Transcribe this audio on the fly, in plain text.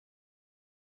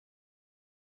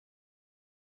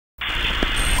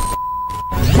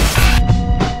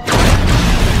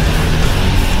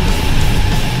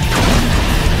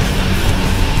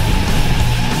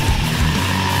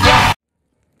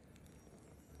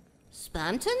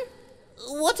Spamton?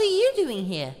 What are you doing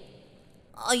here?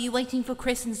 Are you waiting for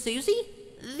Chris and Susie?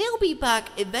 They'll be back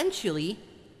eventually.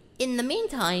 In the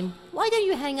meantime, why don't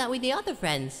you hang out with the other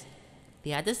friends?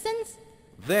 The Addisons?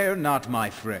 They're not my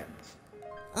friends.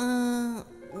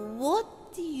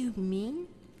 What do you mean?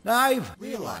 I've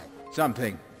realized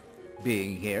something.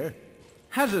 Being here,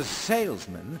 as a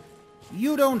salesman,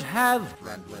 you don't have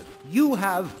friendless. You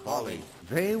have folly.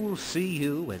 They will see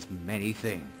you as many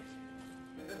things.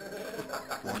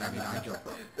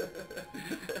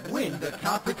 Win the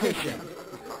competition.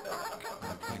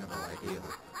 Unattainable ideal.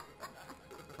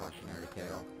 Cautionary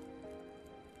tale.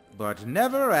 But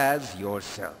never as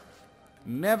yourself.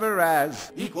 Never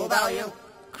as Equal value.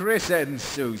 Chris and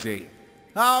Susie.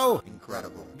 How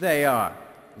Incredible. they are.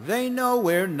 They know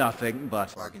we're nothing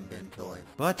but Bargain bin toys.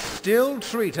 but still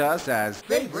treat us as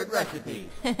Favorite recipe.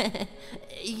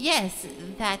 Yes,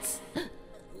 that's...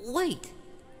 Wait,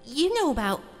 you know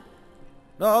about...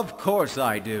 Of course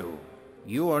I do.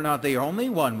 You are not the only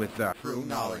one with the True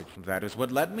knowledge. That is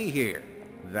what led me here.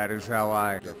 That is how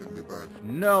I Different rebirth.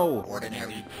 no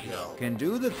Ordinary chill. can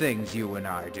do the things you and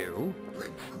I do.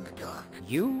 Prince from the dark.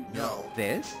 You No.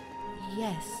 this?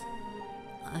 Yes,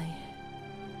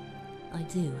 I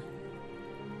do.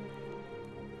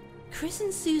 Chris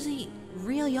and Susie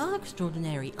really are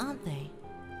extraordinary, aren't they?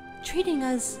 Treating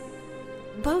us,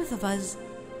 both of us,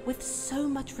 with so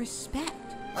much respect.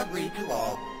 Agreed to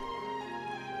all.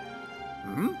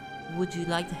 Would you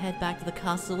like to head back to the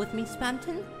castle with me,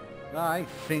 Spamton? I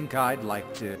think I'd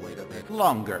like to Wait a bit.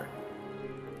 longer.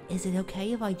 Is it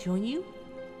okay if I join you?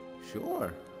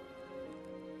 Sure.